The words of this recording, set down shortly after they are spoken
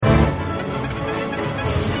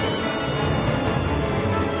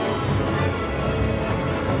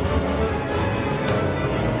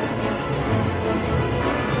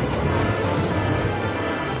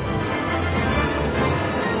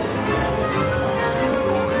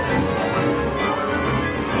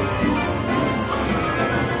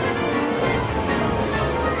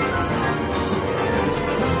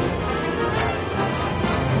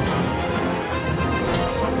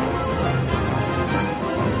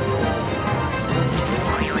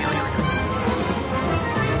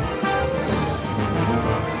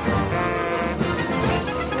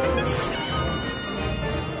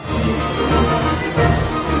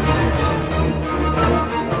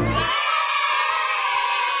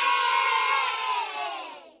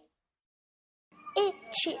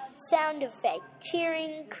Sound effect.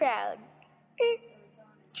 Cheering crowd.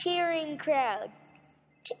 Cheering crowd.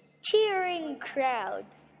 Cheering crowd.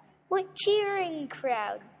 What cheering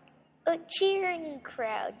crowd? A cheering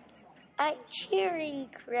crowd. A cheering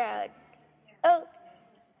crowd. Oh,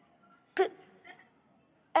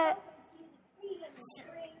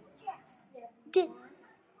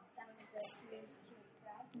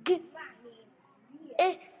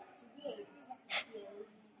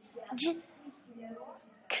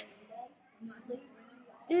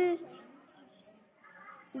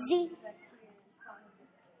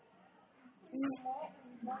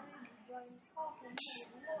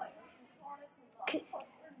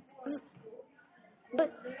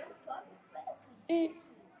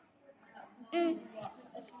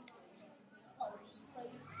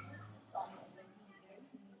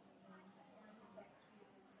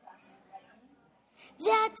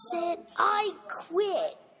 That's it, I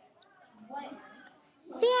quit.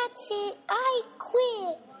 That's it, I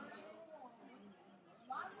quit.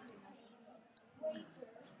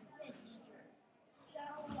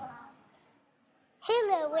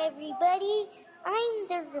 Hello, everybody. I'm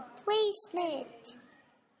the replacement.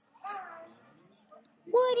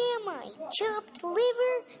 What am I, chopped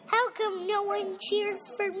liver? How come no one cheers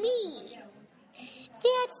for me?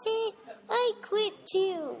 That's it, I quit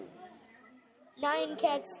too. Nine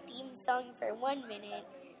Cats theme song for 1 minute.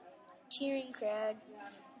 Cheering crowd.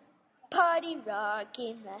 Party rock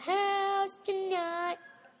in the house tonight.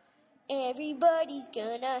 Everybody's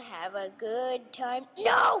gonna have a good time.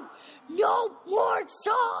 No! No more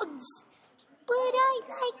songs! But I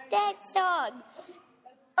like that song.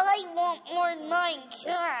 I want more Nine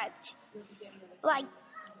Cats. Like,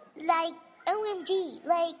 OMG,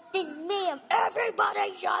 like this man.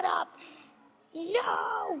 Everybody shut up!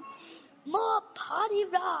 No! More party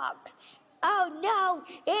rock. Oh no,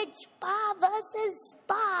 it's Spa versus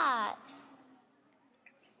Spa.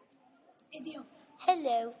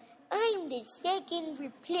 Hello, I'm the second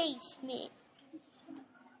replacement.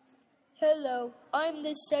 Hello, I'm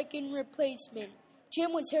the second replacement.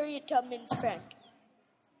 Jim was Harriet Tubman's friend.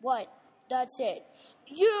 What? That's it.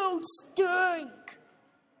 You stink!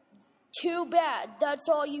 Too bad, that's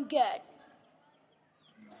all you get.